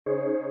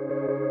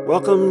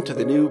Welcome to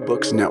the New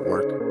Books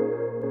Network.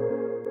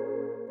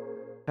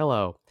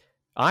 Hello,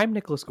 I'm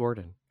Nicholas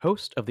Gordon,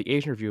 host of the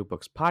Asian Review of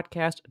Books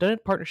podcast, done in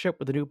partnership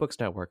with the New Books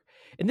Network.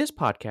 In this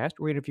podcast,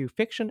 we interview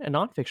fiction and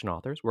nonfiction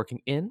authors working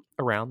in,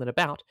 around, and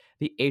about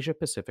the Asia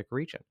Pacific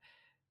region.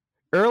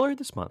 Earlier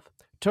this month,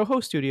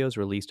 Toho Studios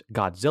released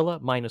Godzilla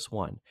Minus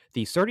One,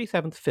 the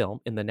 37th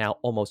film in the now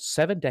almost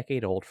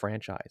 7-decade-old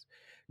franchise.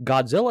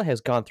 Godzilla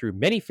has gone through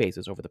many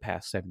phases over the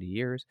past 70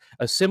 years,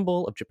 a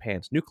symbol of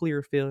Japan's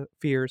nuclear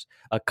fears,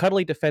 a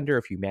cuddly defender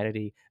of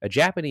humanity, a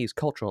Japanese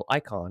cultural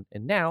icon,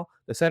 and now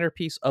the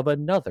centerpiece of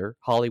another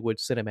Hollywood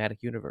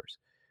cinematic universe.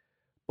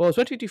 Well, it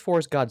was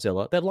 2024's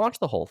Godzilla that launched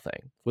the whole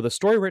thing, with a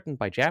story written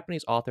by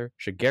Japanese author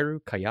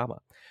Shigeru Kayama.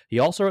 He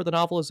also wrote the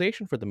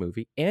novelization for the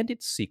movie and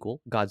its sequel,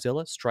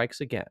 Godzilla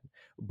Strikes Again,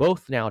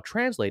 both now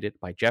translated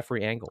by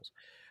Jeffrey Angles.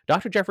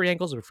 Dr. Jeffrey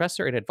Angles is a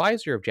professor and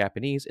advisor of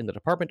Japanese in the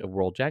Department of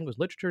World Language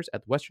Literatures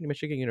at Western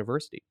Michigan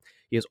University.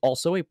 He is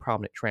also a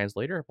prominent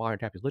translator of modern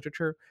Japanese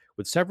literature,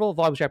 with several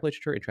volumes of Japanese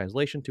literature in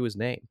translation to his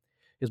name.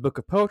 His book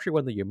of poetry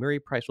won the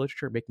Yomiuri Prize for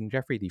Literature, making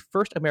Jeffrey the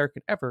first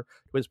American ever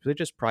to win this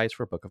prestigious prize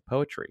for a book of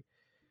poetry.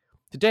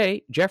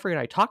 Today, Jeffrey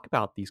and I talk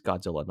about these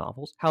Godzilla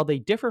novels, how they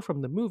differ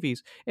from the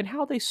movies, and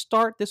how they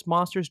start this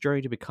monster's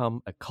journey to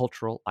become a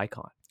cultural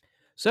icon.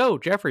 So,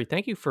 Jeffrey,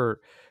 thank you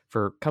for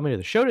coming to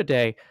the show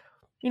today.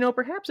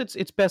 Perhaps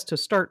it's best to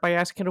start by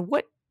asking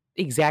what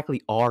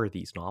exactly are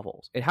these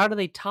novels, and how do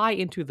they tie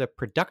into the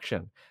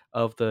production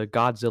of the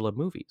Godzilla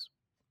movies?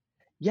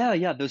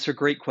 Yeah, those are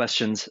great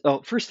questions.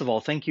 Oh, first of all,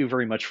 thank you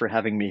very much for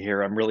having me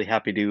here. I'm really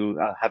happy to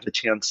have the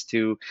chance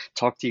to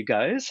talk to you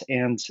guys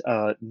and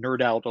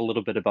nerd out a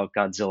little bit about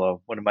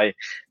Godzilla, one of my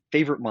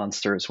favorite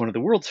monsters, one of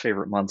the world's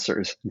favorite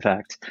monsters, in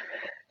fact.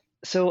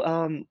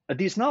 So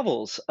these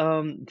novels,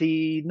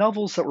 the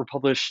novels that were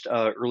published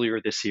earlier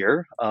this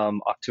year,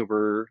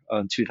 October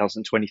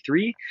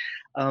 2023,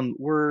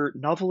 were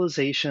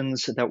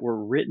novelizations that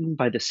were written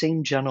by the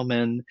same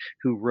gentleman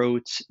who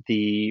wrote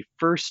the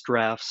first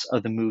drafts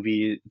of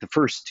the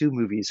first two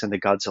movies in the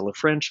Godzilla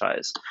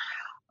franchise.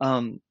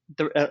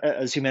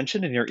 As you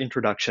mentioned in your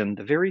introduction,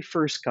 the very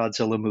first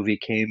Godzilla movie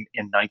came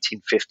in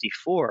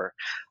 1954,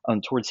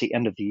 towards the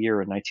end of the year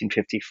in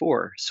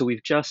 1954. So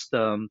we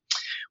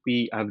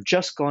have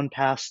just gone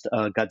past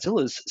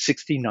Godzilla's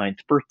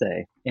 69th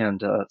birthday,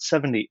 and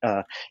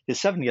his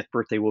 70th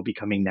birthday will be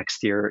coming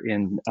next year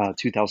in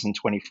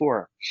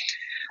 2024.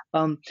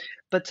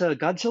 But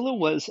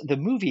the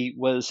movie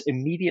was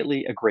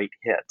immediately a great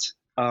hit.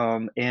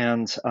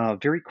 And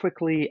very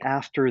quickly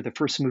after the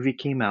first movie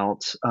came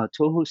out,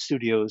 Toho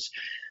Studios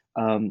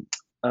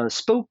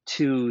spoke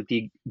to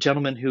the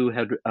gentleman who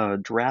had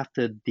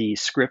drafted the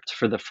script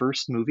for the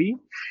first movie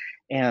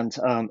and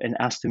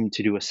asked him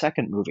to do a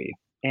second movie.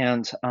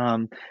 And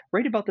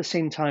right about the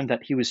same time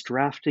that he was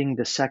drafting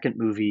the second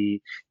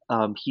movie,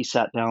 he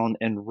sat down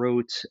and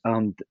wrote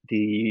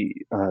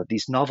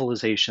these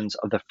novelizations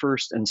of the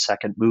first and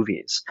second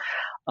movies.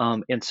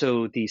 And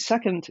so the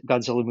second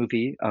Godzilla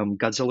movie,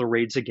 Godzilla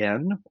Raids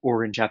Again,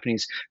 or in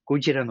Japanese,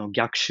 Gojira no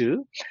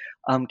Gyakushu,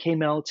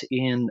 came out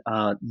in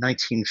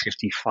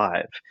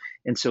 1955.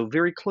 And so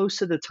very close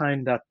to the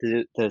time that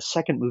the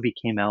second movie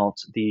came out,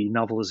 the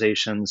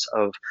novelizations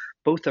of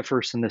both the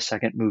first and the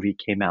second movie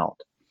came out.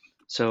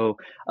 So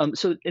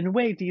in a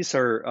way, these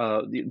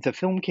are the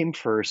film came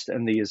first,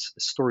 and these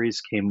stories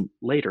came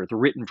later. The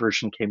written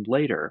version came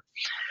later,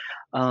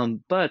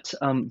 but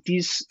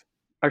these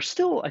are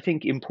still, I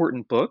think,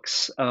 important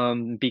books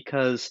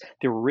because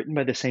they were written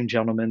by the same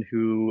gentleman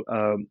who,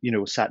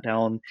 sat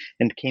down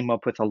and came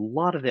up with a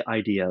lot of the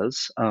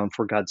ideas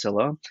for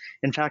Godzilla.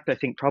 In fact, I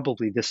think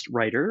probably this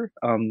writer,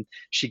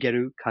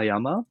 Shigeru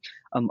Kayama,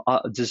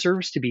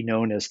 deserves to be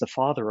known as the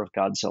father of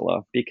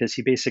Godzilla because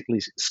he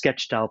basically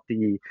sketched out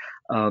the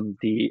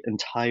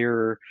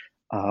entire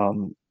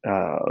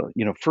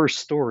first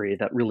story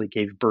that really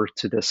gave birth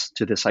to this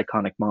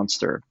iconic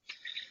monster.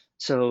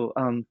 So,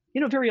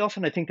 very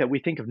often I think that we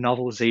think of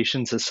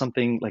novelizations as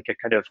something like a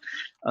kind of,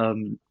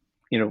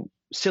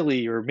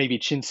 silly or maybe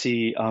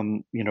chintzy,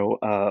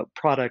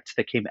 product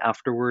that came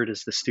afterward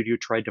as the studio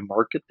tried to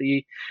market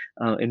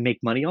and make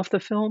money off the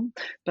film.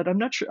 But I'm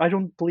not sure. I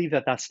don't believe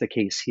that that's the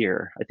case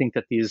here. I think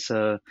that these,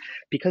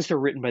 because they're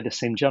written by the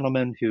same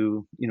gentleman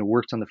who,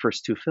 worked on the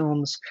first two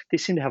films, they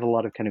seem to have a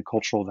lot of kind of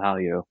cultural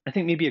value. I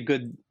think maybe a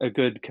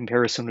good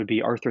comparison would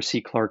be Arthur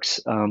C. Clarke's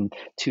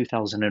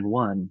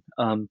 2001.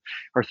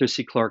 Arthur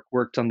C. Clarke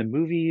worked on the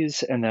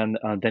movies, and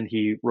then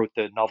he wrote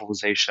the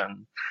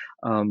novelization,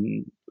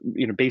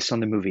 based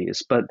on the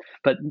movies. But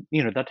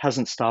that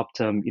hasn't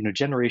stopped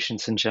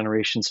generations and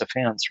generations of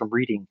fans from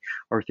reading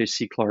Arthur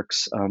C.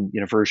 Clarke's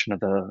version of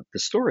the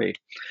story.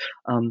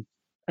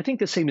 I think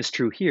the same is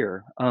true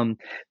here.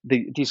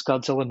 These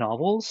Godzilla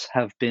novels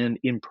have been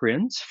in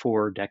print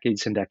for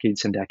decades and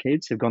decades and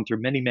decades. They've gone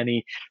through many,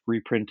 many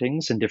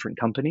reprintings in different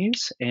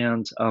companies,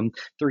 and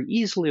they're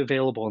easily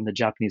available on the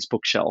Japanese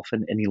bookshelf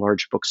in any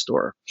large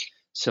bookstore.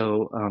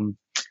 So,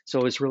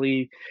 so it's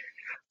really,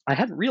 I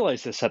hadn't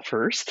realized this at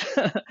first,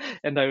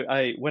 and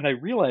I when I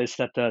realized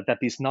that that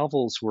these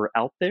novels were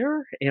out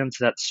there, and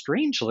that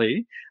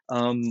strangely,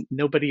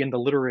 nobody in the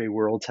literary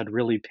world had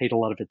really paid a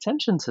lot of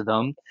attention to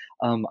them,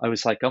 I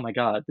was like, "Oh my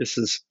god, this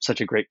is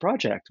such a great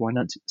project. Why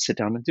not sit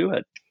down and do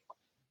it?"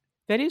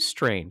 That is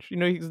strange.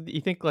 You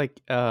think like,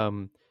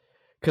 because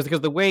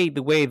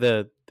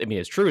the I mean,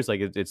 it's true. It's like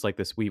it's like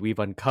this. We've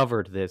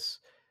uncovered this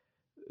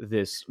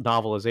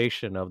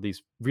novelization of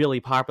these really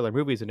popular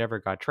movies that never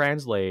got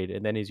translated,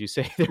 and then, as you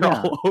say, they're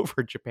Yeah, all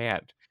over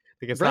Japan.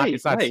 Like right,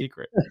 it's not right,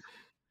 secret.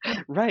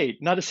 right.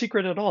 Not a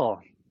secret at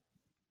all.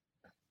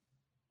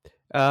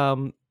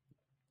 Um,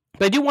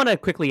 but I do want to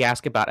quickly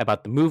ask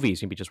about the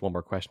movies. Maybe just one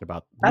more question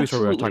about the movies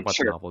before we talk Absolutely,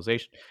 about the sure.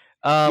 novelization.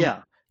 Um,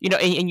 Yeah,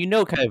 and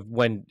kind of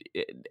when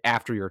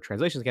after your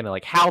translations, kind of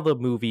like how the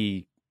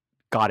movie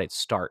got its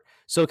start.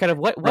 So, kind of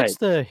what's right.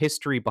 the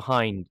history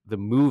behind the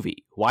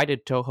movie? Why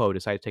did Toho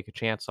decide to take a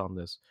chance on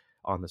this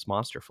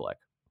monster flick?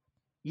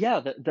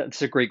 Yeah,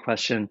 that's a great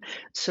question.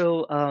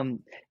 So,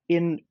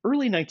 in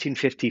early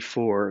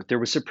 1954, there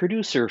was a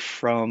producer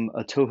from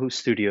Toho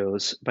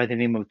Studios by the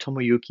name of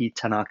Tomoyuki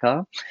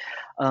Tanaka,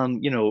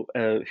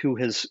 who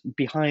has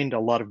behind a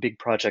lot of big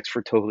projects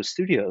for Toho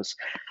Studios.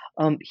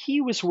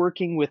 He was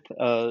working with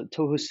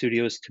Toho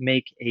Studios to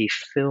make a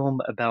film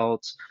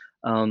about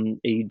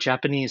a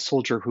Japanese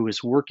soldier who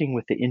was working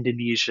with the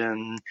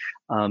Indonesian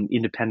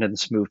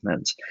independence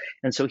movement.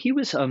 And so he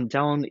was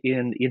down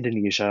in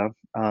Indonesia.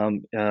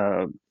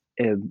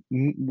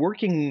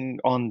 Working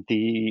on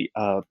the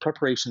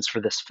preparations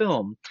for this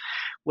film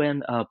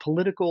when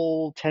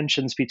political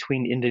tensions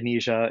between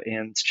Indonesia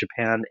and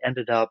Japan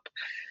ended up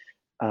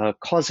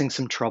causing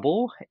some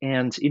trouble,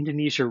 and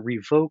Indonesia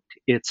revoked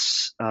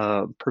its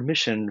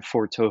permission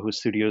for Toho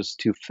Studios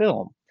to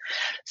film.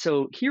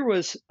 So here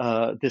was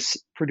this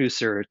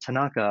producer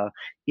Tanaka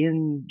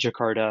in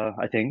Jakarta,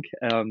 I think.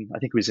 I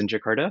think he was in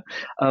Jakarta,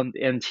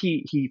 and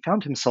he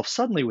found himself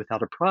suddenly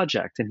without a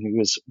project, and he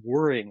was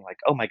worrying like,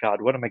 "Oh my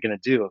God, what am I going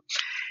to do?"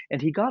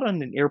 And he got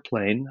on an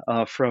airplane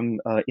from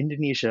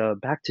Indonesia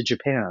back to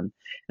Japan.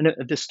 And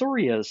the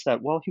story is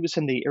that while he was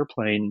in the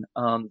airplane,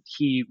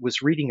 he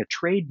was reading a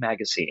trade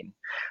magazine,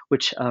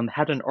 which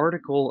had an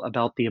article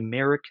about the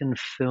American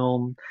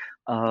film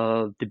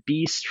The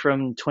Beast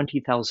from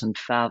 20,000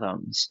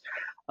 Fathoms.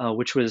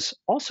 Which was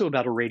also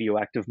about a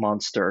radioactive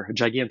monster, a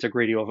gigantic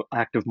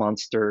radioactive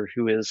monster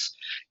who is,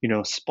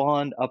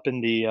 spawned up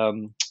in the,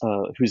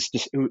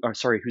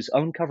 who's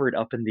uncovered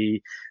up in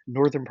the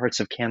northern parts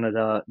of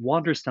Canada,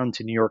 wanders down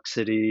to New York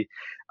City,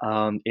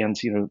 and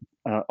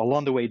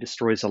along the way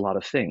destroys a lot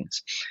of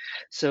things.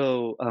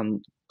 So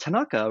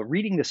Tanaka,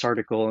 reading this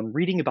article and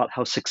reading about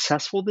how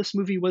successful this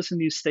movie was in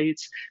these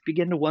states,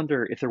 began to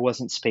wonder if there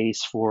wasn't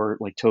space for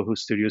like Toho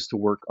Studios to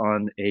work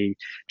on a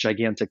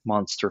gigantic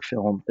monster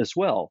film as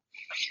well.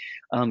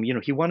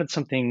 He wanted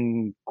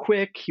something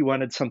quick. He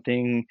wanted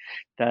something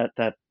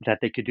that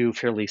they could do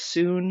fairly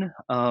soon.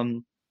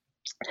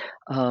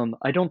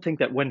 I don't think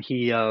that when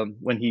he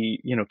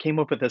came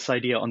up with this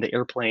idea on the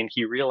airplane,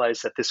 he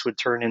realized that this would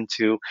turn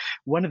into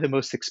one of the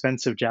most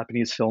expensive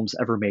Japanese films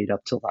ever made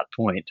up till that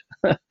point.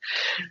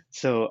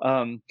 So,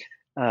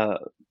 uh,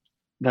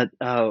 but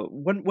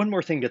one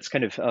more thing that's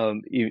kind of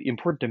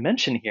important to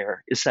mention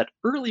here is that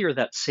earlier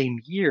that same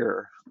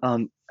year,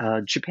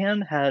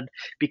 Japan had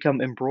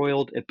become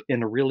embroiled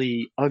in a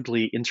really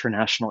ugly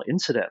international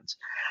incident.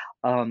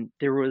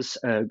 There was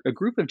a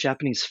group of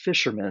Japanese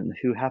fishermen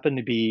who happened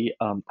to be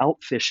out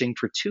fishing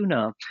for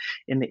tuna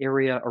in the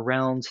area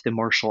around the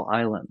Marshall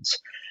Islands.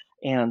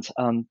 And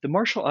the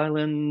Marshall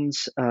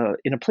Islands,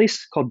 in a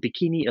place called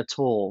Bikini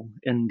Atoll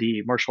in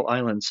the Marshall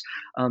Islands,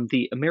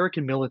 the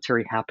American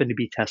military happened to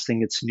be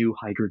testing its new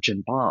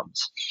hydrogen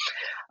bombs.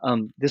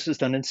 This was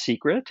done in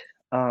secret.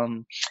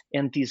 Um,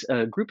 and these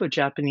group of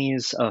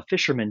Japanese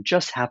fishermen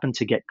just happened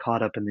to get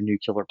caught up in the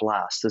nuclear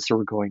blast as they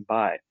were going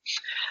by.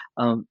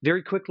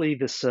 Very quickly,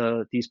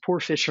 these poor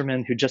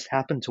fishermen who just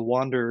happened to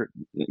wander,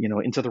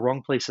 into the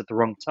wrong place at the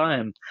wrong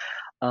time,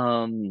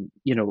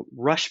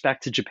 rush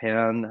back to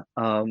Japan.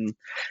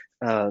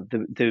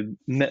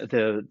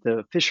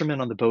 The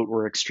fishermen on the boat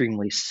were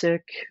extremely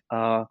sick,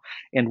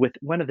 and with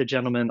one of the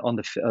gentlemen on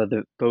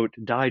the boat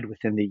died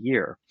within the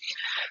year.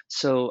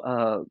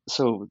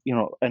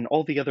 And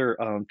all the other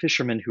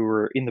fishermen who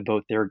were in the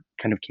boat there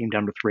kind of came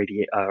down with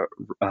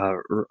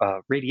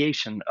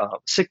radiation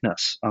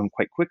sickness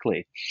quite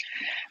quickly.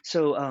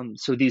 So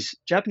these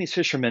Japanese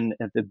fishermen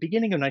at the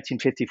beginning of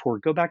 1954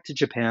 go back to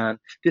Japan.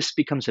 This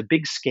becomes a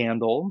big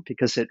scandal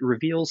because it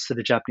reveals to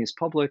the Japanese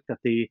public that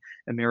the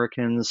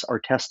Americans are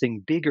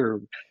testing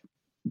bigger,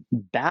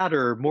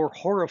 badder, more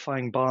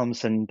horrifying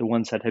bombs than the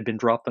ones that had been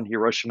dropped on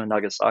Hiroshima and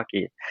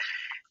Nagasaki.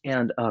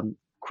 And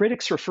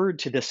critics referred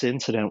to this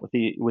incident with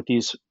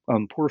these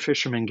poor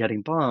fishermen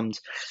getting bombed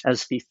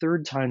as the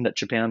third time that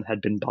Japan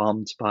had been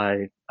bombed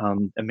by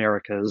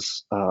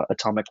America's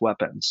atomic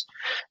weapons.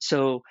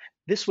 So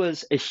this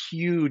was a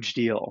huge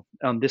deal.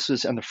 This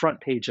was on the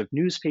front page of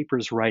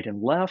newspapers right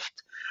and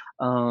left,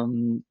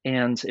 and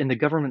in the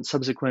government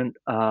subsequent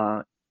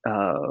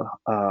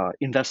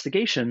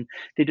investigation,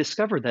 they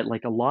discovered that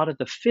like a lot of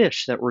the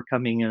fish that were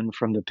coming in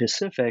from the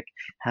Pacific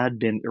had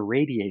been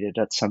irradiated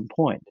at some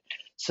point.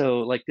 So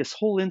like this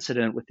whole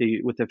incident with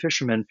the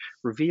fishermen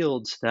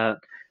revealed that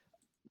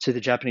to the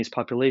Japanese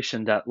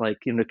population that like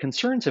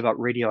concerns about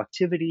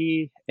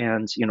radioactivity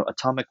and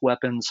atomic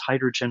weapons,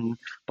 hydrogen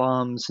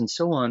bombs, and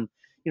so on.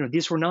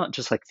 These were not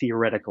just like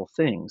theoretical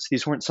things.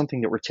 These weren't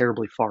something that were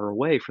terribly far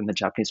away from the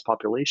Japanese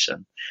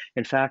population.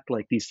 In fact,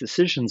 like these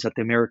decisions that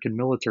the American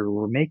military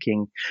were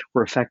making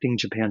were affecting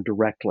Japan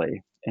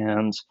directly.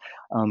 And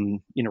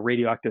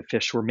radioactive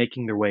fish were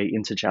making their way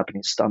into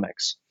Japanese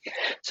stomachs.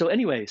 So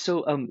anyway,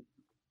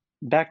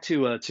 back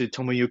to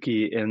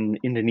Tomoyuki in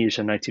Indonesia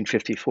in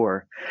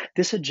 1954.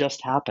 This had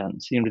just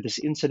happened. This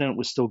incident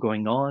was still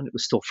going on. It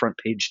was still front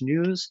page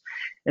news.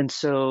 And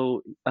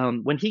so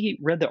when he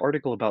read the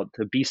article about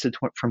the beast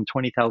from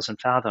 20,000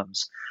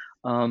 fathoms,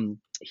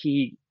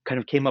 he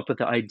kind of came up with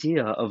the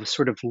idea of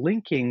sort of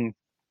linking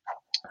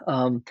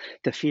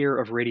the fear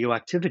of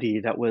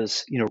radioactivity that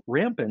was,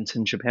 rampant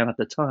in Japan at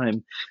the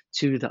time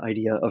to the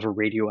idea of a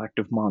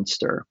radioactive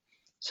monster.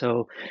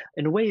 So,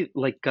 in a way,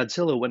 like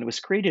Godzilla, when it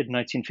was created in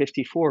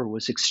 1954,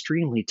 was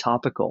extremely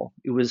topical.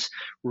 It was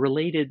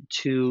related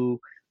to,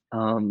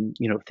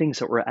 things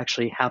that were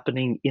actually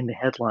happening in the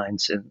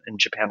headlines in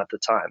Japan at the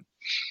time.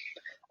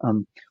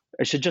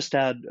 I should just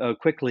add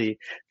quickly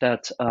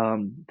that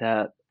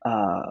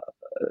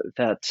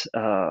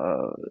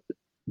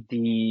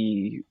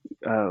the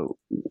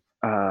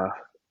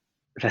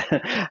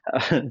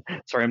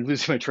sorry, I'm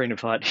losing my train of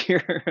thought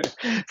here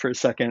for a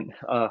second.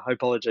 I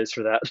apologize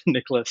for that,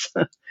 Nicholas.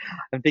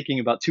 I'm thinking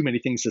about too many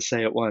things to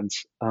say at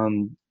once.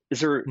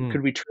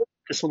 Could we trim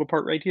this little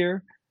part right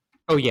here?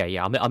 Oh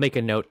yeah. I'll make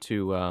a note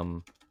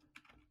to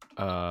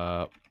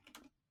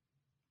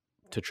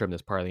trim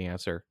this part of the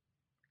answer.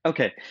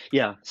 Okay,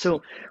 yeah.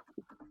 So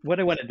what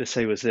I wanted to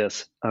say was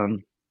this.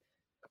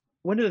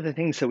 One of the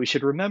things that we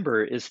should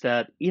remember is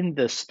that in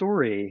the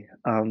story,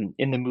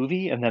 in the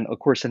movie, and then of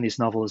course in these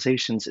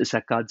novelizations, is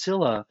that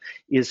Godzilla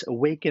is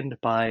awakened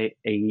by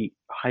a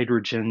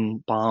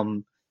hydrogen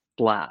bomb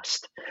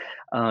blast.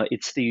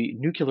 It's the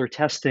nuclear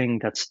testing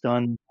that's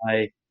done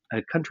by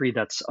a country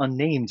that's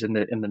unnamed in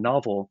the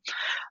novel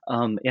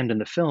and in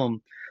the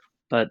film,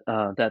 but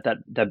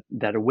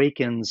that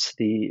awakens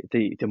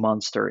the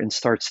monster and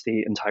starts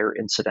the entire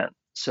incident.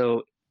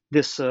 So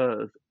this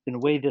in a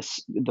way,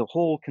 the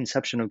whole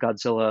conception of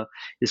Godzilla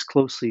is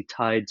closely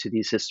tied to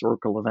these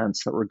historical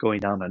events that were going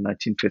down in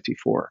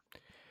 1954.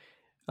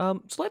 So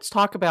let's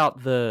talk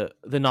about the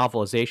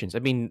novelizations. I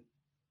mean,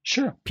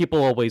 Sure.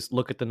 people always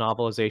look at the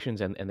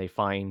novelizations and they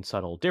find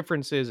subtle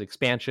differences,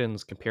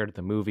 expansions compared to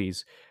the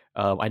movies.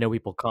 I know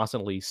people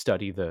constantly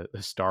study the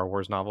Star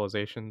Wars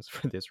novelizations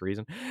for this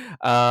reason.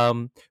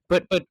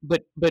 But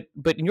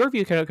in your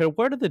view, kind of,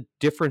 what are the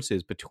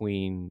differences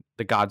between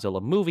the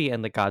Godzilla movie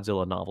and the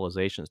Godzilla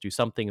novelizations? Do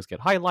some things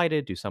get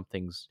highlighted? Do some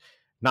things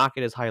not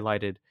get as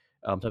highlighted?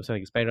 Something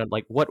expanded on?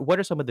 Like, what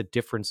are some of the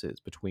differences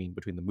between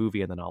the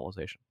movie and the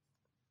novelization?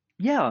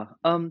 Yeah.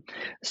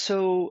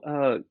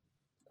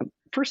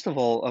 First of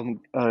all,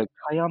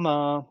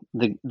 Kayama,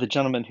 the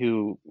gentleman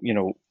who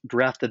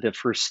drafted the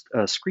first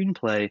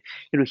screenplay,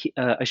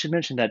 I should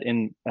mention that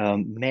in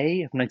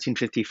May of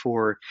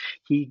 1954,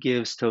 he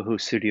gives Toho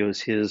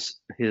Studios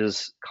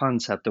his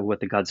concept of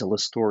what the Godzilla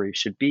story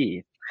should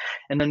be.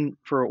 And then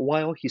for a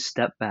while, he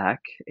stepped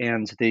back,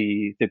 and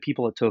the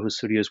people at Toho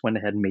Studios went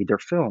ahead and made their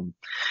film.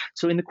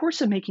 So in the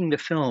course of making the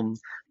film,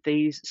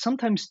 they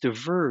sometimes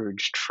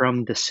diverged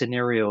from the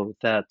scenario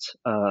that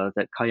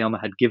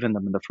Kayama had given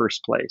them in the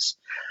first place.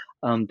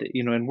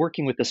 In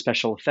working with the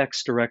special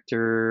effects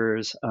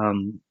directors,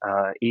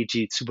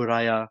 Eiji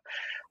Tsuburaya,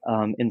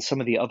 and some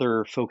of the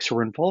other folks who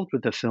were involved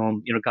with the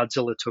film,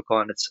 Godzilla took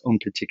on its own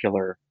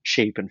particular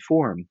shape and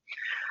form.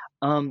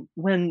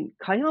 When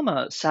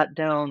Kayama sat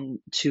down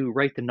to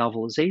write the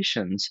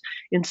novelizations,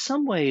 in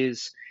some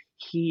ways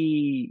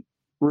he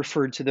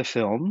referred to the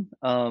film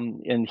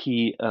and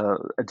he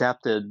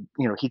adapted,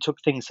 he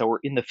took things that were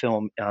in the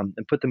film and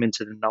put them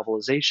into the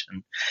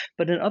novelization.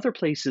 But in other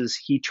places,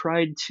 he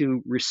tried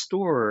to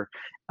restore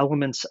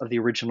elements of the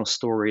original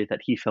story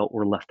that he felt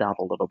were left out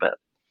a little bit.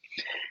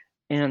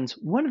 And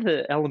one of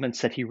the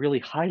elements that he really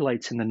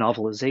highlights in the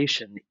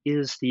novelization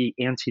is the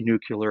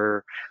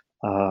anti-nuclear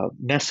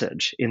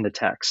message in the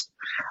text.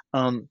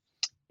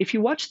 If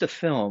you watch the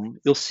film,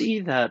 you'll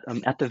see that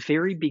at the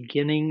very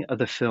beginning of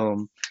the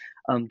film,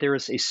 there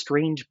is a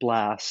strange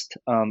blast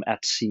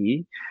at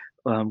sea,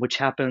 which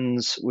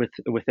happens with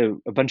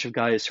a bunch of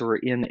guys who are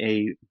in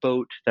a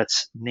boat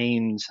that's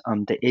named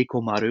the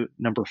Eikomaru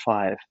number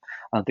 5,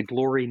 the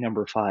Glory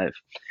number 5.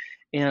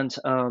 And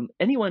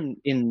anyone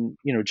in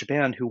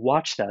Japan who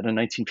watched that in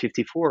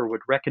 1954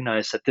 would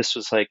recognize that this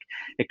was like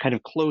a kind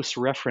of close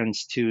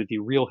reference to the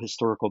real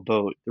historical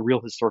boat, the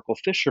real historical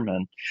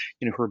fishermen,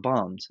 who were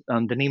bombed.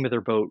 The name of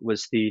their boat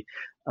was the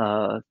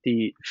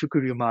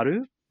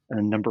Fukuryumaru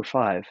number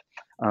 5,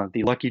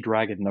 the Lucky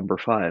Dragon number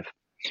 5.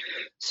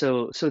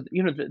 So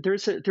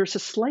there's a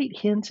slight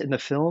hint in the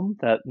film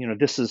that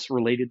this is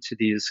related to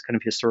these kind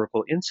of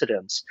historical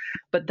incidents,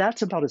 but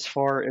that's about as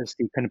far as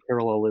the kind of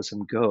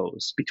parallelism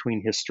goes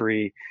between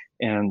history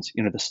and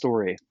the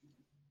story.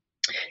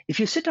 If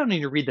you sit down and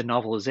you read the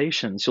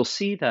novelizations, you'll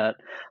see that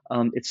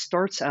it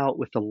starts out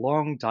with a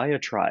long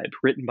diatribe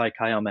written by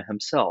Kayama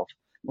himself.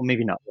 Well,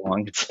 maybe not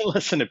long; it's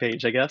less than a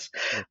page, I guess.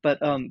 Yeah. But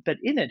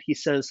in it, he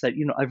says that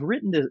I've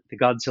written the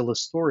Godzilla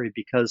story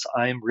because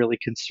I'm really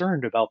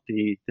concerned about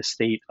the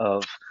state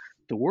of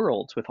the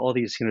world with all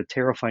these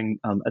terrifying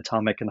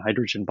atomic and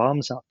hydrogen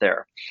bombs out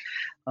there.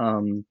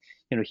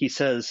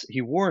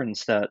 He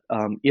warns that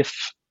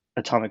if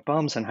atomic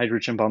bombs and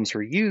hydrogen bombs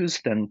were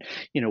used, then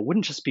it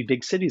wouldn't just be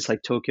big cities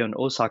like Tokyo and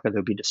Osaka that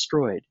would be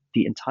destroyed.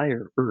 The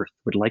entire Earth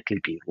would likely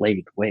be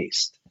laid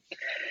waste.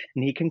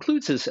 And he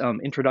concludes his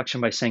introduction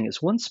by saying, "As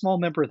one small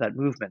member of that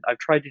movement, I've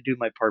tried to do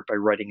my part by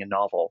writing a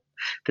novel,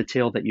 the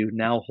tale that you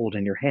now hold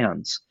in your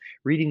hands.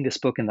 Reading this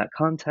book in that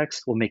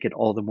context will make it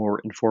all the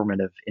more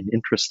informative and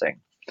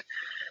interesting."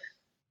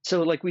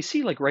 So, like we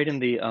see, like right in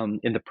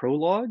the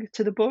prologue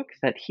to the book,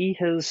 that he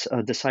has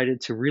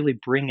decided to really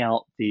bring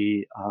out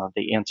the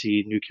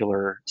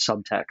anti-nuclear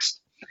subtext,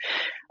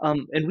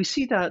 and we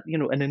see that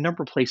in a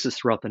number of places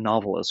throughout the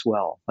novel as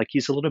well. Like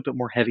he's a little bit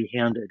more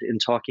heavy-handed in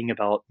talking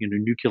about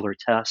nuclear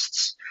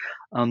tests.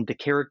 The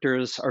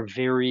characters are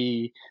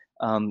very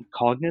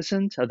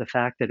cognizant of the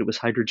fact that it was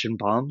hydrogen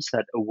bombs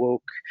that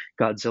awoke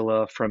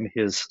Godzilla from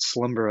his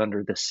slumber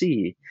under the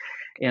sea,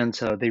 and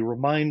they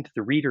remind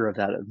the reader of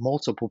that at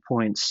multiple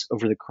points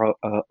over the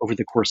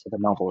course of the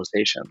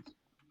novelization.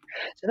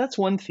 So that's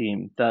one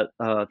theme that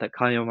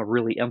Kayama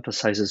really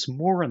emphasizes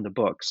more in the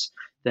books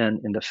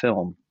than in the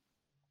film.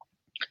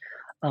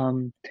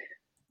 Um,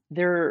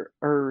 there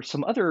are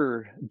some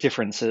other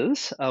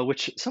differences,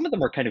 which some of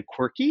them are kind of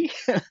quirky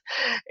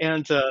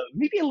and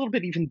maybe a little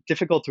bit even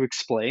difficult to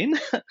explain.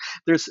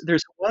 There's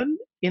one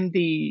in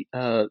the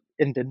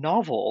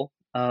novel,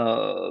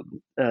 a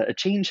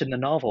change in the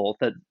novel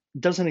that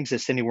doesn't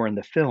exist anywhere in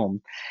the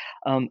film.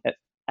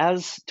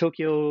 As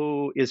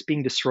Tokyo is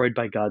being destroyed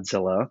by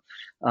Godzilla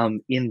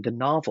in the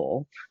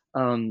novel,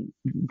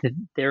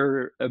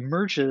 there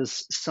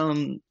emerges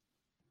some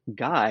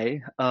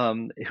guy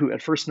who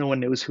at first no one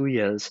knows who he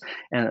is,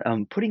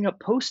 and putting up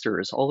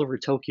posters all over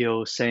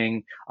Tokyo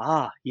saying,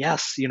 "Ah,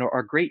 yes,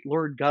 our great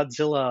Lord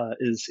Godzilla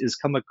is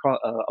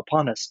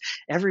upon us.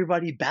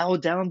 Everybody bow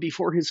down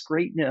before his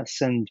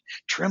greatness and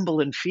tremble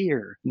in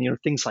fear."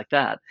 Things like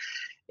that.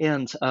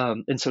 And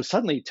so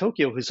suddenly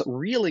Tokyo, who's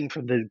reeling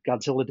from the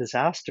Godzilla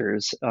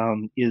disasters,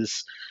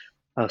 is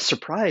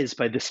surprised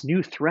by this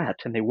new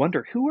threat, and they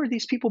wonder, who are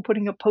these people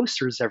putting up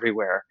posters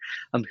everywhere?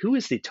 Who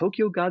is the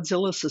Tokyo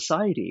Godzilla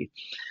Society?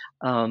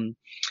 Um,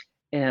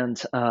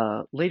 and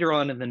later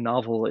on in the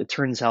novel, it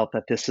turns out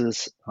that this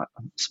is,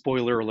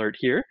 spoiler alert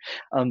here,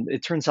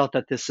 it turns out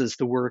that this is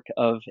the work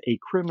of a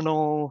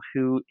criminal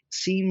who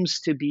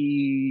seems to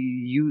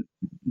be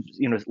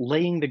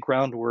laying the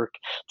groundwork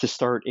to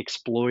start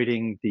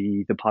exploiting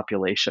the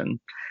population.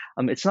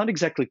 It's not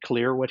exactly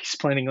clear what he's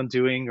planning on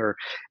doing, or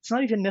it's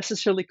not even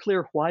necessarily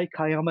clear why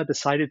Kayama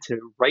decided to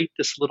write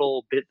this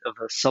little bit of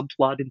a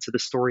subplot into the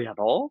story at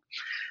all.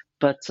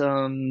 But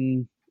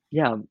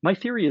yeah, my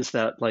theory is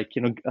that,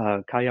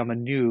 Kayama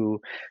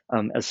knew,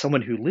 as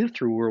someone who lived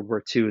through World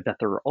War II, that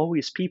there are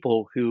always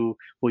people who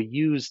will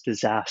use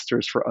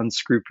disasters for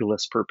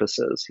unscrupulous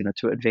purposes,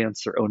 to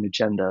advance their own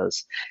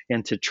agendas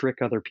and to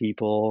trick other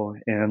people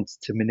and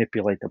to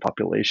manipulate the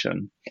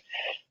population.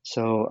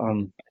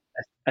 So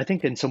I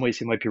think in some ways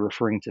he might be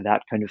referring to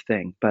that kind of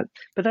thing. But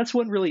that's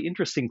one really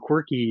interesting,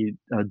 quirky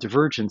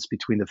divergence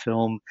between the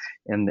film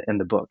and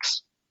the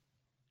books.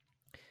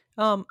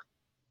 Um,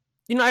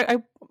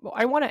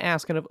 I want to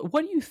ask kind of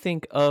what do you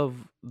think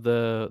of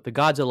the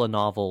Godzilla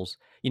novels,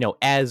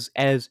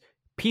 as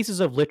pieces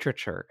of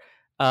literature?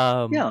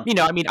 Yeah.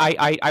 I mean,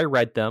 I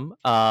read them,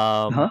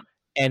 Uh-huh.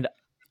 and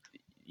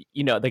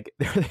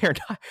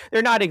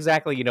they're not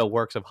exactly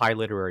works of high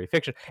literary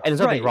fiction, and there's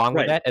nothing Right. wrong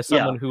with Right. that. As Yeah.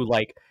 someone who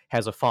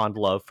has a fond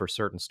love for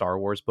certain Star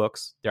Wars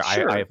books, I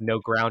Sure. have no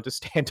ground to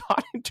stand on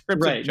in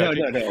terms of Right. No.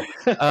 judging. No.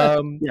 No.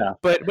 Um, Yeah.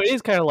 but it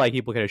is kind of like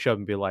people kind of show up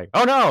and be like,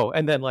 "Oh no,"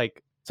 and then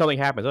something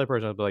happens, the other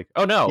person will be like,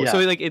 "Oh no." So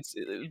Yeah. it's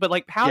but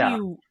Yeah.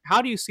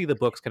 how do you see the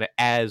books kind of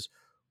as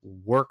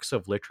works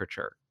of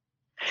literature?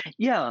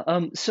 Yeah.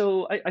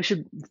 So I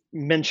should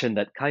mention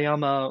that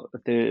Kayama,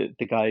 the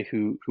guy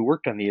who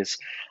worked on these,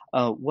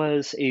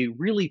 was a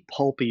really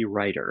pulpy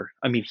writer.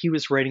 I mean, he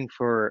was writing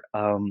for.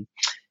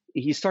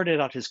 He started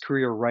out his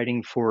career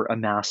writing for a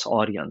mass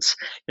audience,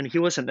 and he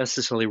wasn't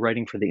necessarily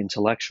writing for the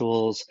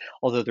intellectuals,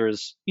 although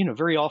there's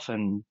very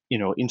often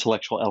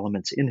intellectual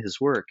elements in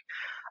his work.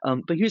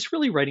 But he was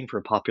really writing for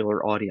a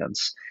popular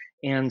audience.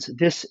 And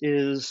this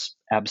is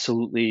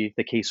absolutely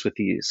the case with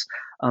these.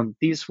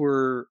 These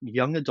were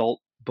young adult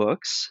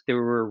books. They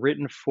were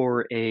written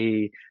for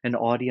an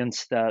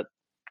audience that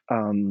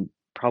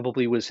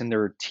probably was in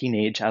their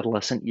teenage,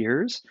 adolescent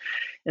years.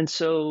 And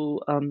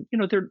so,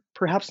 they're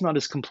perhaps not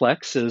as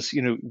complex as,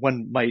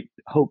 one might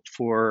hope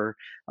for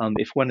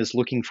if one is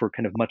looking for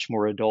kind of much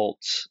more adult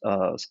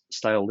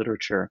style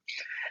literature.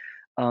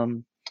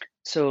 Um,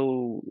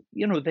 so,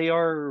 they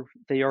are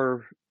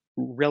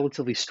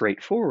relatively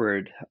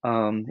straightforward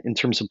in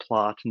terms of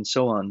plot and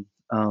so on.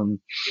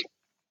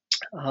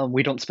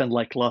 We don't spend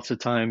like lots of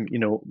time,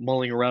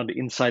 mulling around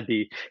inside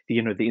the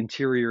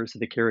interiors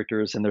of the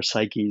characters and their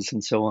psyches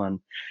and so on.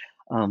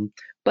 Um,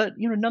 but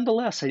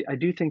nonetheless, I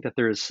do think that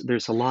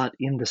there's a lot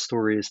in the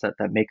stories that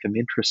make them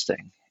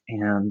interesting,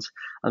 and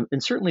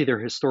certainly their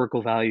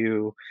historical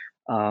value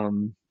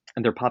and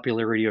their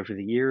popularity over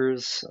the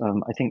years,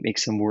 I think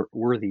makes them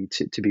worthy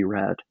to be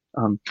read.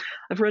 Um,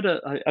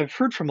 I've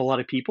heard from a lot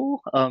of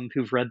people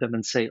who've read them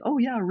and say, "Oh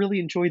yeah, I really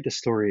enjoyed the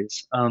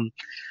stories."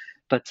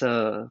 But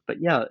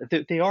yeah,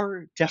 they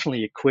are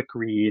definitely a quick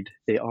read.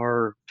 They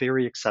are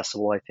very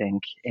accessible, I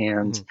think,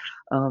 Mhm.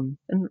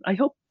 and I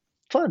hope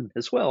fun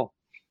as well.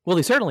 Well,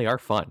 they certainly are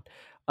fun.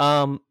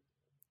 Um,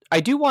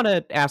 I do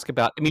wanna ask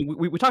about I mean,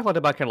 we talked a lot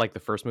about kinda like the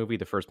first movie.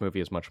 The first movie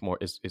is much more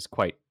is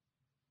quite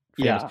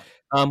famous.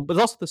 Yeah. But there's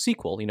also the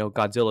sequel,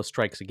 Godzilla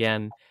Strikes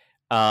Again.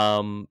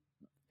 Um,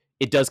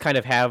 it does kind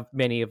of have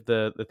many of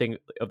the thing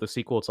of the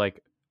sequel. It's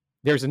like,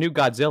 there's a new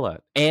Godzilla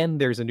and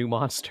there's a new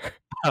monster.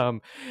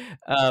 Um,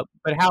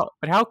 but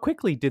how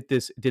quickly did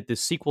this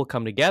sequel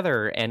come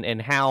together,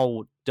 and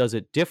how does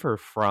it differ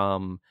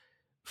from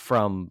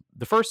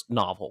the first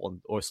novel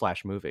or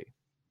slash movie?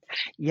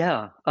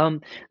 Yeah.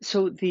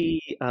 So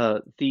the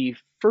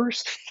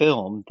first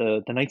film,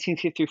 the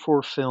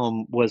 1954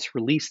 film, was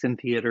released in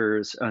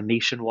theaters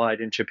nationwide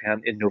in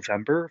Japan in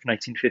November of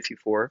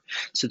 1954.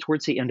 So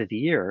towards the end of the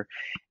year,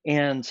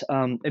 and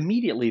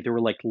immediately there were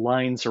like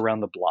lines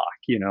around the block,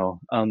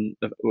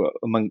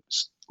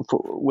 amongst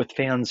with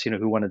fans,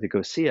 who wanted to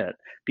go see it,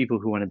 people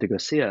who wanted to go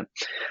see it,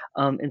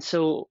 and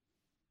so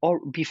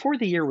before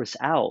the year was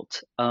out,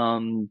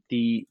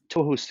 the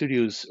Toho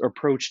Studios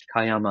approached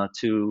Kayama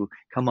to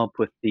come up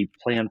with the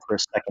plan for a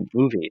second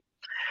movie.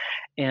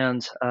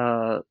 And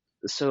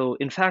so,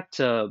 in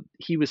fact,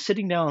 he was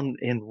sitting down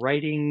and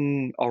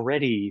writing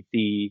already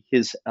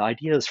his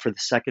ideas for the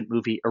second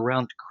movie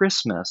around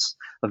Christmas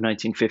of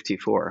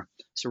 1954.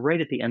 So, right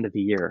at the end of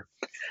the year.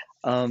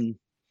 Um,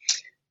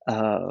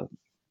 uh,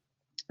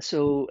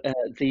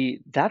 the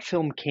that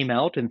film came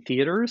out in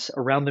theaters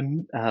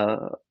around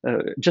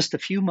just a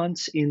few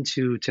months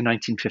into to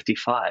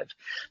 1955.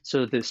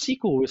 So the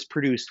sequel was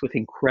produced with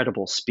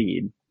incredible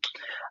speed.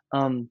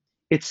 Um,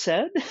 it's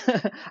said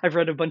I've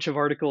read a bunch of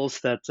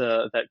articles that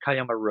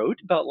Kayama wrote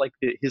about like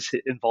his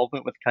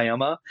involvement with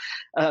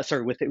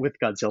with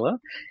Godzilla,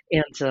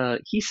 and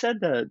he said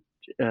that.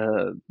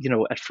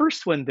 At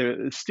first, when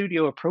the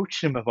studio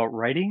approached him about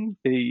writing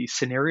the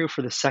scenario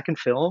for the second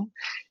film,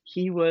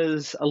 he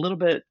was a little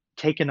bit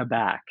taken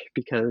aback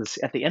because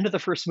at the end of the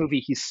first movie,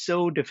 he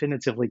so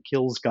definitively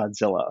kills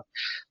Godzilla.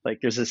 Like,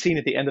 there's a scene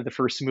at the end of the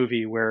first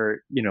movie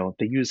where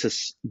they use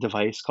this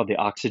device called the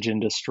oxygen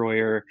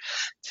destroyer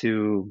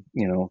to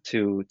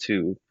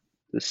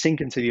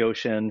sink into the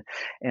ocean.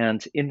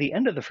 And in the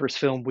end of the first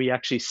film, we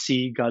actually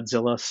see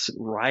Godzilla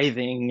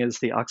writhing as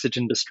the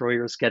oxygen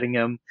destroyer is getting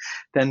him.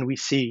 Then we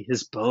see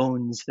his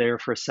bones there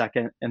for a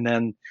second, and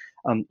then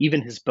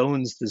even his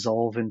bones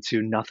dissolve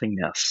into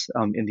nothingness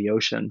in the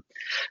ocean.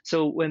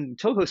 So when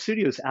Toho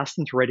Studios asked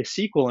him to write a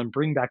sequel and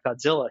bring back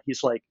Godzilla,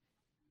 he's like,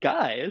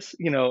 guys,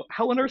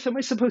 how on earth am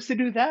I supposed to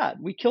do that?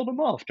 We killed him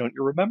off, don't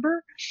you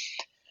remember?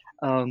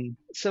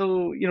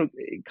 So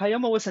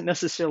Kayama wasn't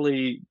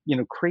necessarily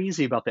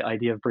crazy about the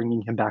idea of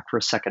bringing him back for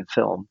a second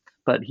film,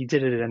 but he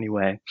did it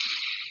anyway.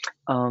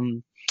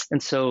 And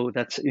so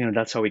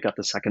that's how we got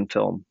the second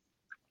film.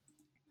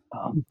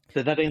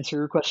 Did that answer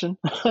your question?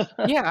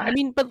 Yeah, I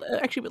mean, but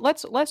actually,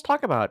 let's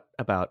talk about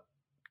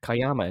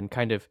Kayama and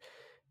kind of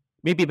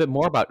maybe a bit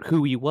more about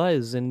who he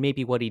was and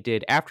maybe what he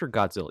did after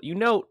Godzilla. You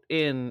note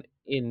in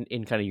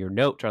kind of your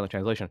note on the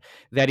translation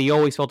that he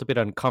always felt a bit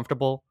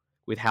uncomfortable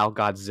with how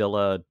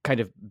Godzilla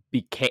kind of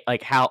became,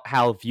 like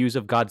how views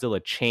of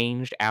Godzilla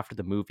changed after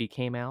the movie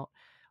came out.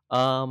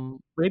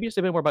 Maybe just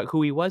a bit more about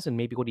who he was and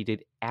maybe what he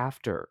did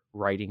after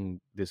writing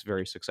this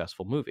very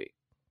successful movie.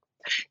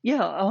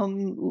 Yeah,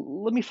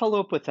 let me follow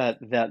up with that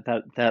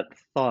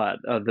thought,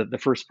 the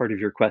first part of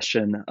your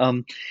question.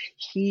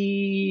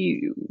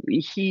 He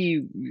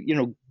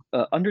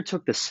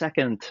undertook the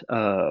second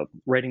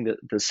writing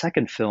the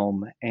second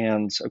film,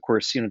 and of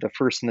course, the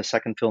first and the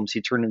second films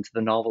he turned into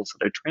the novels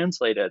that I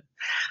translated.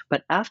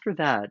 But after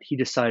that, he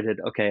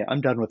decided, okay,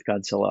 I'm done with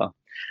Godzilla.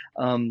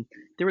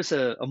 There was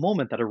a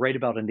moment that I write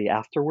about in the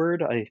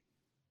afterword.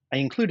 I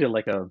included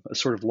like a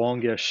sort of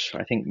longish,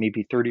 I think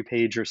maybe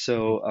 30-page or Mhm.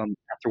 so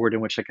afterward, in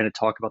which I kind of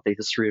talk about the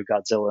history of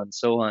Godzilla and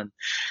so on.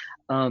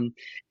 Um,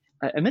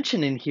 I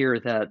mentioned in here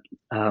that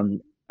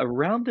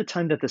around the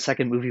time that the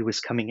second movie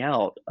was coming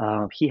out,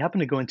 he happened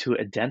to go into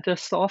a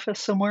dentist's office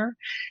somewhere,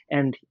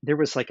 and there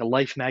was like a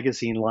Life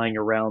magazine lying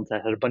around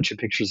that had a bunch of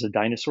pictures of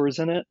dinosaurs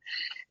in it.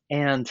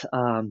 And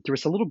there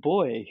was a little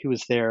boy who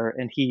was there,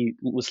 and he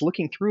was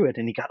looking through it,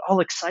 and he got all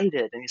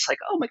excited, and he's like,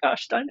 "Oh my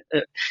gosh!"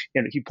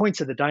 He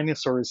points at the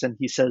dinosaurs, and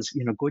he says,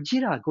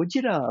 "Gojira,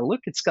 Gojira!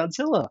 Look, it's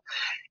Godzilla."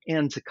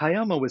 And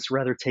Kayama was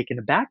rather taken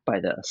aback by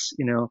this.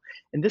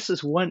 And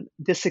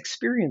this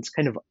experience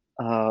kind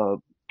of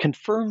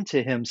confirmed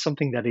to him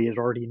something that he had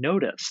already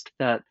noticed,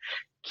 that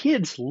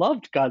kids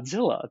loved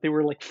Godzilla. They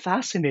were like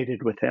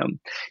fascinated with him,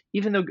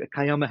 even though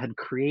Kayama had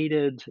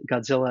created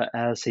Godzilla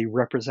as a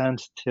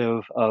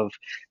representative of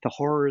the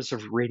horrors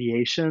of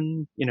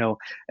radiation.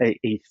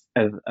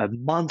 A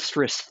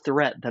monstrous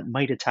threat that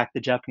might attack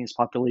the Japanese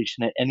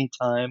population at any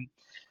time,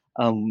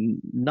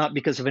 not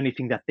because of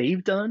anything that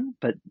they've done,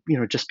 but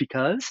just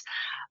because.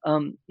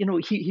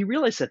 He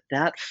realized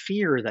that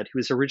fear that he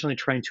was originally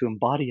trying to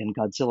embody in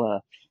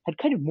Godzilla had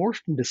kind of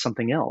morphed into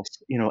something else.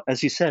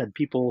 As you said,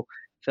 people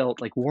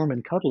felt like warm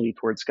and cuddly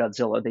towards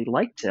Godzilla. They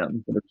liked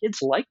him.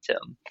 Kids liked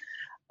him.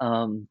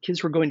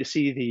 Kids were going to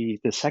see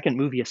the second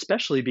movie,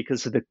 especially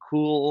because of the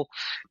cool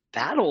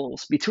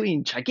battles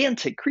between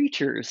gigantic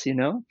creatures.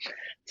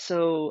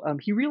 So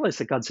he realized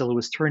that Godzilla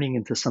was turning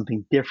into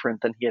something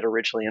different than he had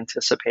originally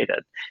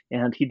anticipated,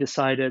 and he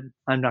decided,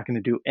 I'm not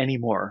going to do any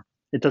more.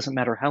 It doesn't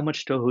matter how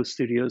much Toho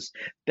Studios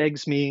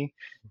begs me,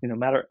 no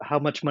matter how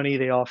much money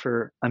they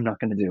offer, I'm not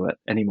going to do it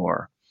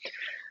anymore.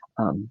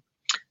 Um,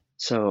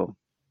 so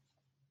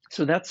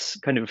so that's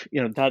kind of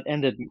that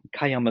ended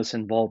Kayama's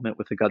involvement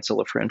with the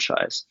Godzilla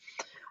franchise.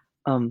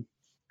 Um,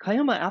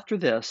 Kayama, after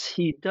this,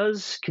 he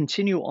does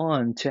continue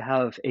on to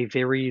have a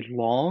very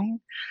long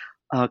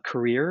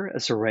career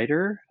as a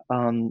writer,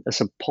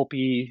 as a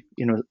pulpy,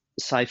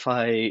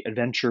 sci-fi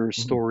adventure Mhm.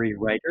 story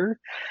writer.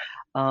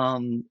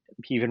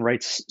 He even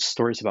writes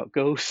stories about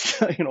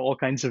ghosts, all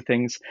kinds of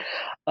things.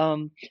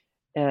 Um,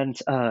 and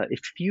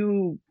if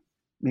you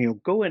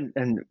go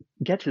and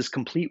get his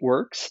complete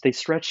works, they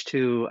stretch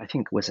to, I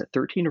think, was it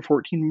 13 or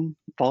 14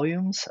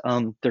 volumes?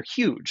 They're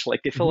huge,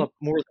 like they fill Mhm. up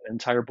more than an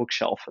entire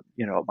bookshelf,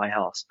 at my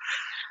house.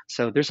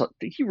 So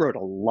he wrote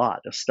a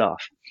lot of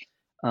stuff.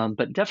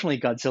 But definitely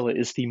Godzilla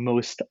is the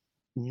most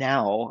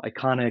now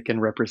iconic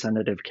and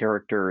representative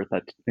character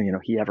that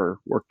he ever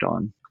worked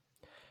on.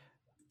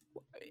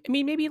 I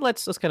mean, maybe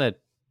let's kind of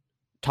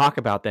talk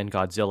about then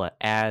Godzilla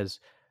as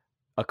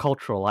a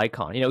cultural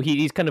icon.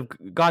 He's kind of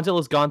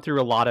Godzilla's gone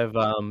through a lot of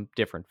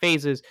different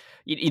phases.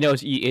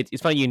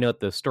 It's funny you note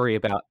the story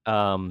about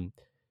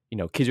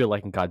kids are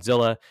liking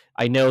Godzilla.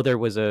 I know there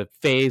was a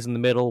phase in the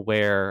middle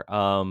where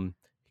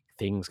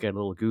things get a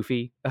little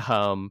goofy.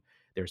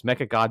 There's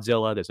Mecha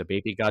Godzilla. There's a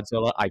baby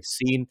Godzilla. I've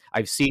seen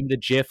the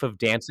GIF of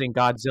dancing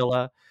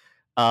Godzilla.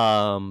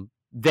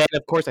 Then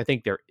of course I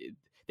think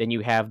then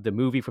you have the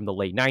movie from the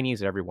late '90s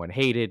that everyone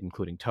hated,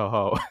 including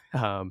Toho.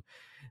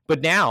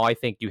 But now I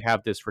think you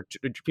have this for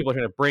people are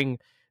trying to bring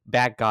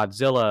back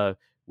Godzilla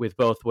with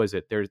both. Was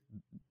it there's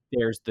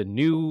the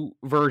new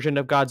version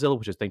of Godzilla,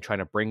 which is they trying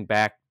to bring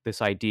back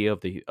this idea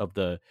of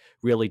the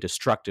really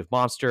destructive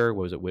monster.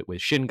 What was it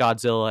with Shin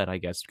Godzilla and I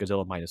guess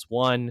Godzilla minus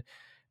one.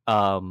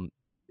 Um,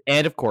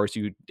 and of course,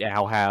 you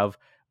now have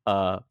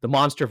the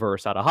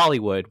MonsterVerse out of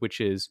Hollywood,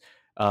 which is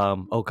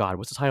oh god,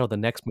 what's the title of the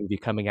next movie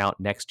coming out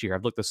next year?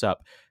 I've looked this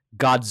up.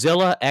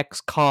 Godzilla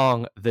X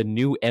Kong: The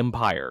New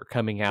Empire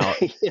coming out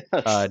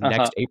Yes.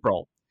 next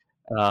April.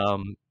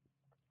 Um,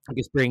 I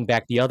guess bringing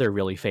back the other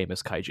really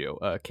famous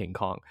kaiju, King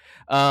Kong.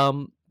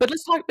 But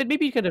let's talk. But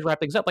maybe you can just wrap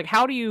things up. Like,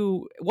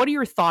 what are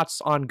your thoughts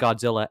on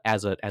Godzilla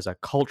as a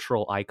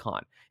cultural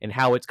icon and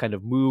how it's kind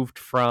of moved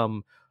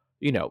from,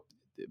 you know,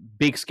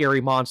 big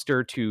scary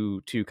monster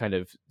to kind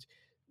of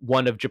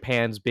one of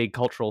Japan's big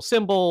cultural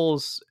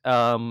symbols,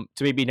 to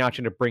maybe now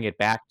trying to bring it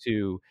back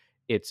to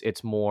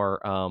its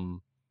more,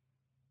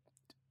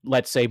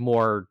 let's say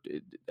more,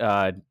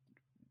 uh,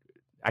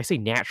 I say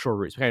natural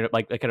roots, kind of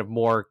like kind of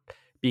more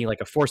being like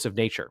a force of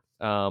nature.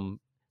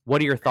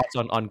 What are your thoughts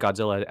on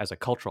Godzilla as a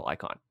cultural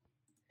icon?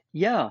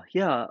 Yeah,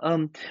 yeah.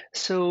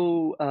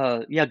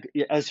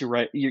 As you're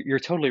right, you're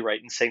totally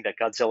right in saying that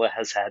Godzilla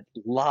has had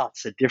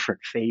lots of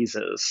different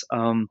phases.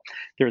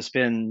 There's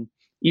been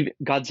even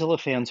Godzilla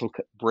fans will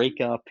break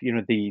up,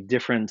 the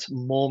different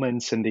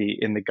moments in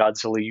the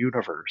Godzilla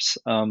universe.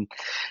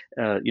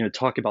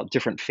 Talk about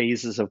different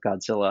phases of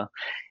Godzilla,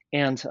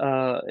 and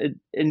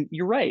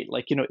you're right.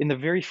 Like in the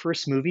very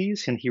first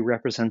movies, and he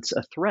represents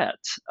a threat.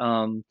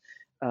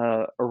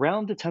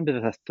 Around the time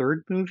of the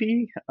third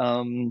movie,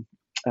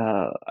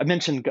 I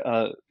mentioned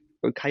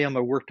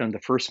Kayama worked on the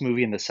first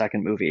movie and the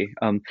second movie,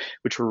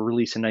 which were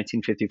released in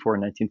 1954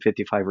 and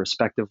 1955,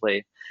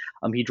 respectively.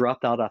 He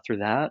dropped out after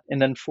that.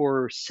 And then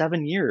for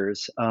 7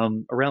 years,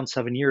 around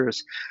 7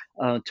 years,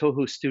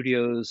 Toho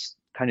Studios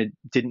kind of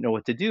didn't know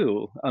what to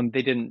do.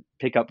 They didn't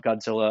pick up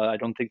Godzilla. I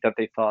don't think that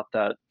they thought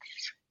that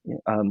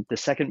the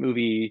second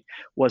movie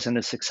wasn't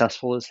as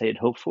successful as they had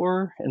hoped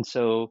for. And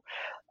so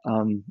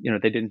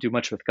they didn't do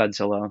much with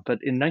Godzilla. But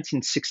in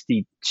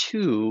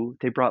 1962,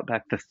 they brought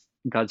back the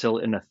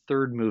Godzilla in a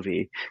third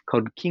movie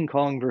called King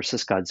Kong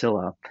versus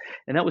Godzilla,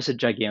 and that was a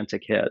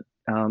gigantic hit.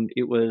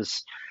 It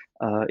was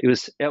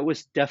it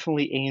was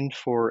definitely aimed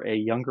for a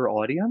younger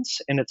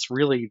audience, and it's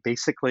really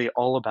basically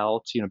all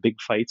about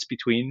big fights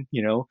between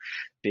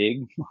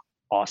big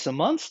awesome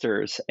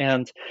monsters,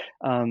 and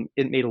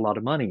it made a lot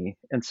of money,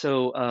 and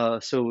so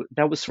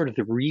that was sort of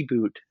the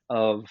reboot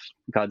of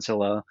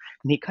Godzilla,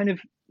 and he kind of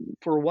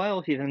for a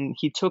while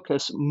he took a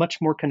much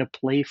more kind of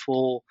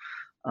playful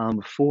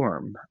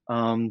form.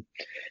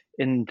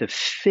 In the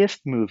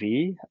fifth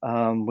movie,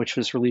 which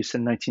was released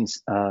in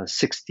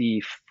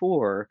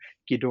 1964,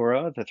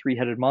 Ghidorah, the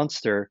three-headed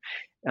monster,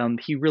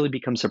 he really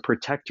becomes a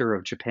protector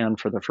of Japan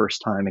for the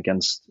first time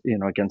against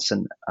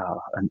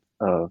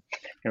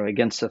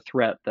a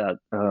threat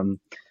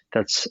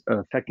that's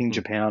affecting Mm.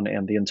 Japan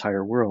and the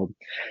entire world.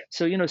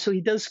 So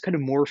he does kind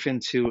of morph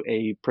into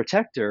a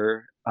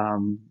protector,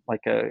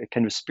 like a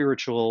kind of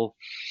spiritual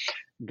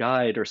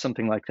guide or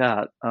something like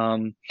that.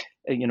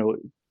 You know,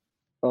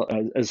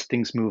 as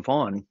things move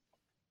on.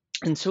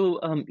 And so,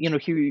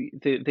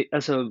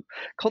 as a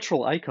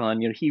cultural icon,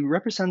 he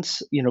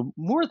represents,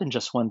 more than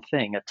just one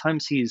thing. At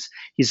times, he's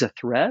a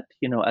threat.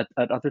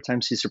 At other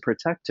times, he's a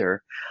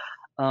protector.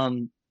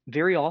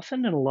 Very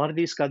often, in a lot of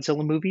these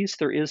Godzilla movies,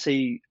 there is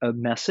a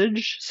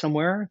message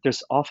somewhere.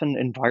 There's often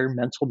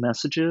environmental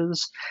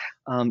messages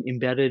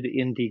embedded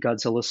in the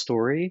Godzilla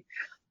story.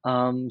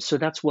 So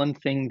that's one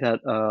thing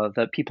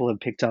that people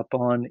have picked up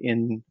on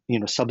in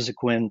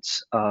subsequent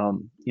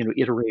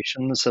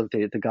iterations of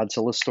the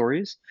Godzilla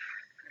stories.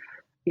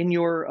 In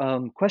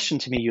your question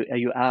to me,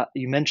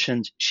 you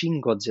mentioned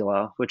Shin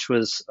Godzilla, which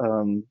was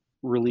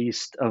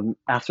released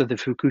after the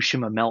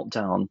Fukushima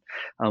meltdown,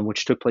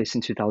 which took place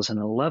in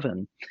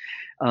 2011.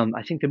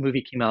 I think the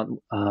movie came out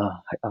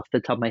off the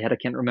top of my head. I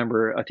can't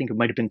remember. I think it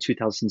might have been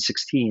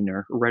 2016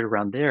 or right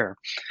around there.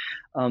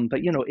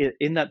 But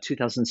in that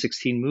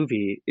 2016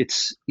 movie,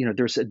 it's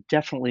there's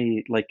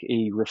definitely like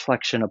a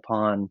reflection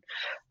upon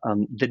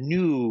the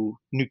new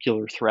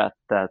nuclear threat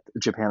that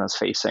Japan is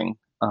facing.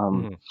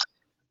 Mhm.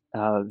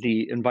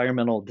 The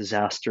environmental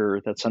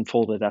disaster that's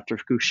unfolded after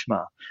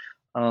Fukushima.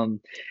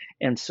 Um,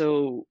 and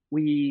so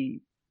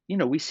we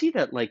see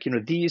that like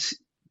these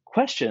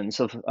questions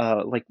of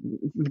like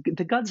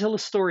the Godzilla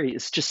story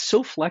is just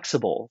so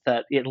flexible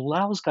that it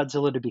allows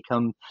Godzilla to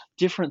become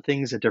different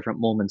things at different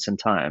moments in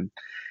time.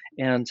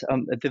 And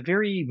the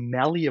very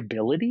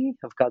malleability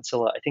of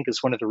Godzilla, I think,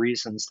 is one of the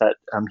reasons that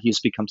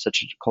he's become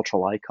such a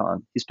cultural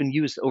icon. He's been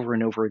used over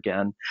and over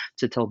again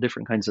to tell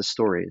different kinds of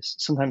stories.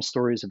 Sometimes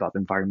stories about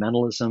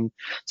environmentalism,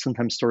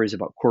 sometimes stories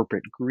about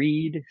corporate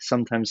greed,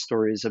 sometimes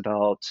stories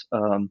about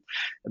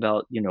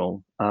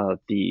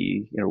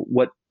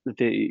what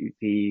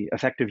the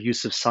effective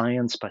use of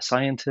science by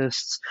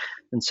scientists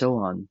and so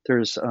on.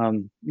 There's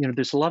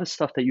a lot of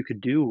stuff that you could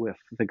do with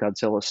the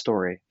Godzilla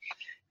story.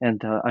 And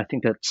I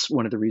think that's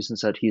one of the reasons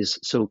that he's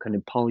so kind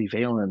of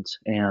polyvalent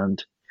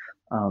and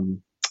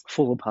um,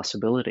 full of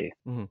possibility.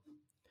 Mhm.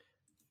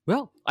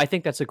 Well, I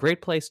think that's a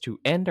great place to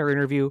end our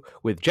interview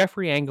with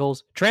Jeffrey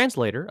Engels,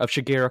 translator of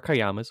Shigeru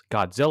Kayama's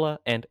Godzilla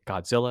and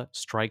Godzilla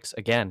Strikes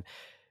Again.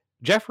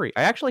 Jeffrey,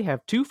 I actually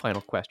have two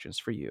final questions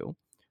for you,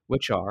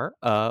 which are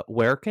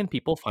where can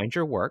people find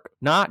your work?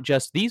 Not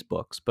just these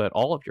books, but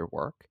all of your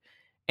work.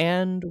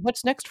 And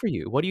what's next for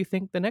you? What do you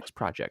think the next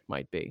project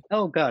might be?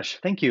 Oh gosh,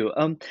 thank you.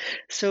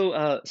 So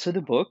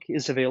the book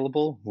is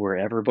available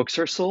wherever books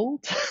are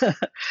sold.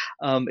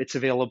 It's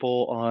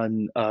available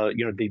on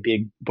the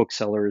big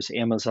booksellers,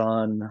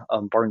 Amazon,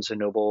 Barnes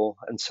and Noble,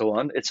 and so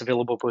on. It's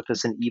available both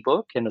as an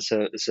ebook and as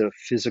a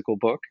physical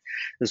book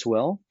as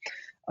well.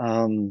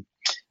 Um,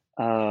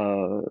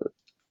 uh,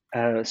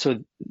 so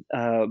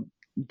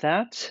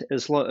that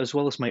as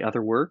well as my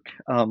other work,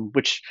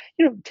 which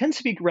tends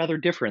to be rather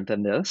different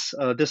than this.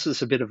 This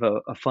is a bit of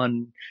a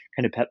fun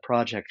kind of pet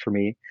project for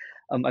me.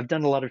 I've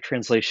done a lot of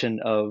translation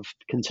of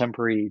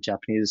contemporary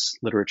Japanese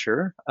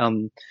literature.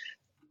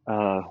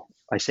 Uh,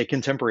 I say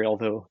contemporary,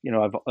 although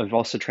I've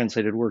also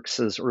translated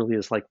works as early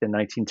as like the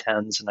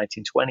 1910s and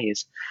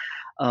 1920s.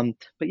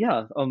 But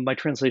yeah, my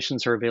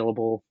translations are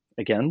available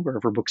again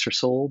wherever books are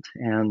sold,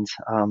 and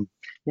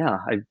yeah,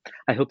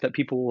 I hope that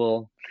people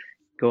will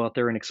go out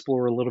there and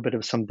explore a little bit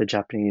of some of the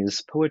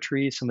Japanese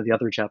poetry, some of the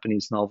other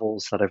Japanese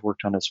novels that I've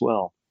worked on as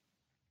well.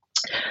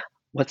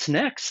 What's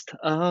next?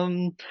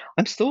 I'm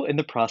still in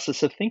the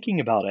process of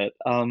thinking about it.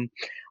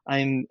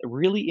 I'm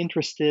really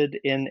interested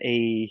in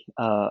a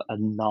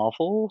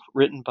novel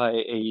written by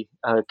a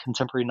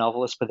contemporary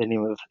novelist by the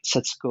name of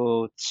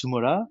Setsuko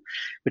Tsumura,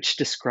 which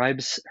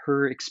describes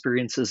her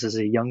experiences as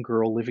a young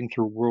girl living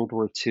through World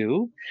War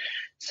II.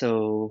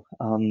 So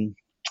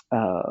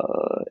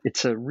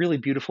it's a really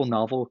beautiful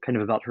novel, kind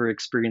of about her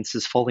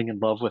experiences falling in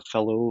love with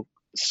fellow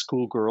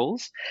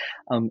schoolgirls,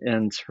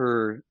 and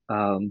her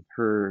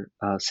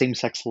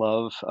same-sex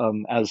love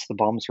as the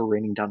bombs were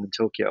raining down in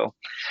Tokyo.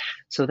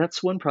 So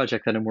that's one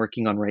project that I'm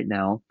working on right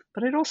now.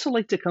 But I'd also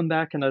like to come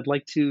back and I'd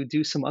like to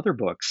do some other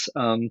books.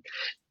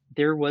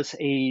 There was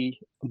a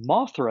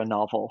Mothra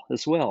novel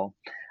as well.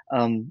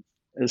 Um,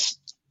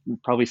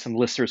 probably some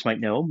listeners might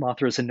know,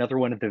 Mothra is another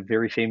one of the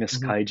very famous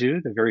Mhm.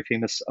 kaiju, the very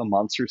famous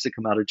monsters that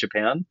come out of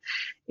Japan.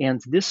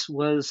 And this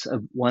was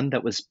one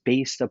that was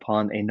based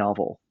upon a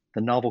novel.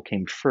 The novel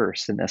came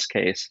first in this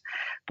case,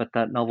 but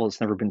that novel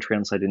has never been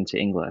translated into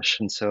English.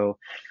 And so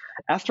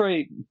after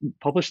I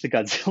published the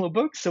Godzilla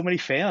book, so many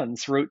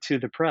fans wrote to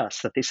the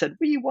press that they said,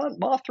 "We want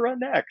Mothra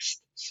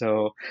next."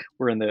 So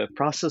we're in the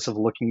process of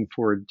looking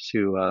forward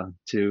to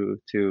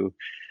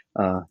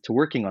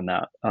working on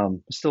that.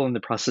 Still in the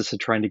process of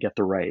trying to get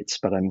the rights,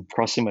 but I'm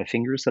crossing my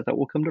fingers that that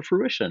will come to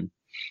fruition.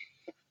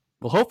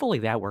 Well, hopefully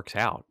that works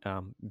out.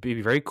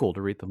 Be very cool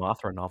to read the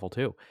Mothra novel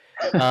too.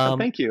 Um,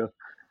 Thank you.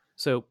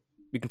 so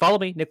you can follow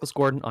me, Nicholas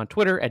Gordon, on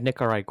Twitter at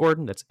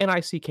NickRIGordon. That's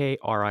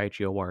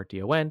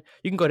NickRIGORDON.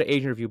 You can go to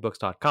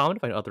AsianReviewBooks.com to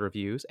find other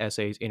reviews,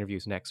 essays,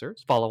 interviews, and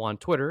excerpts. Follow on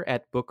Twitter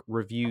at Book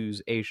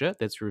Reviews Asia.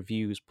 That's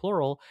reviews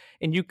plural.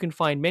 And you can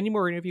find many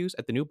more interviews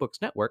at the New Books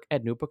Network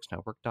at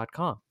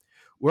newbooksnetwork.com.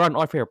 We're on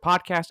all favorite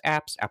podcast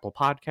apps, Apple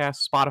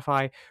Podcasts,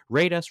 Spotify.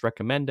 Rate us,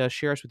 recommend us,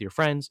 share us with your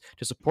friends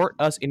to support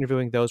us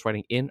interviewing those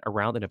writing in,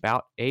 around, and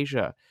about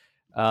Asia.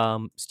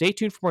 Stay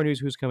tuned for more news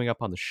who's coming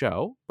up on the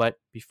show. But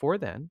before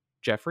then,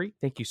 Jeffrey,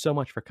 thank you so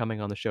much for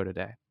coming on the show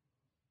today.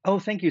 Oh,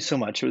 thank you so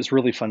much. It was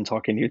really fun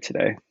talking to you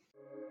today.